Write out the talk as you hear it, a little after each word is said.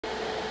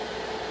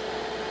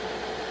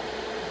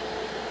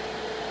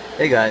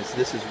Hey guys,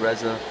 this is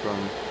Reza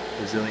from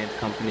Rezilient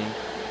Company.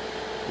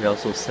 We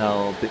also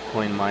sell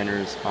Bitcoin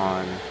miners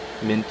on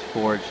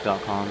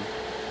mintforge.com,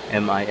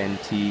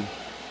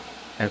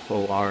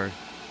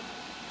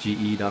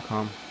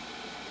 mintforge.com.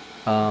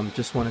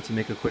 Just wanted to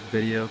make a quick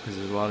video because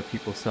there's a lot of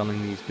people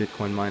selling these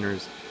Bitcoin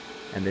miners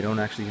and they don't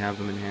actually have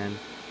them in hand.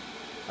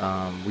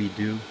 We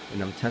do,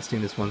 and I'm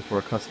testing this one for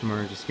a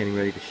customer, just getting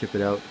ready to ship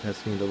it out,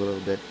 testing it a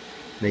little bit,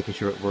 making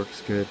sure it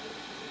works good.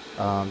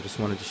 Just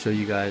wanted to show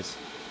you guys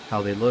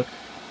how they look,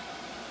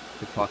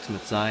 the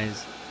approximate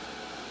size,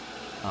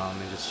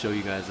 and just show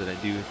you guys that I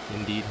do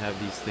indeed have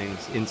these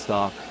things in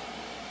stock,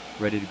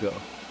 ready to go.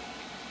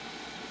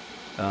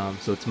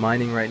 So it's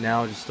mining right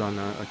now, just on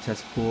a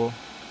test pool.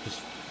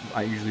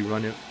 I usually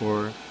run it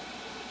for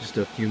just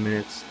a few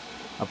minutes,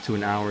 up to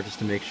an hour, just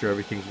to make sure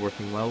everything's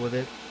working well with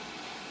it.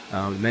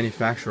 The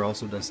manufacturer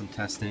also does some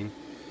testing,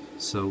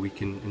 so we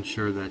can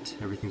ensure that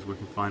everything's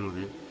working fine with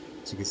it.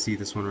 So you can see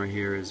this one right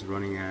here is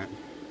running at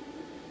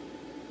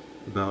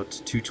about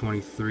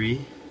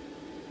 223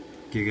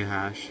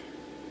 gigahash,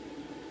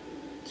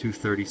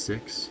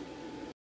 236.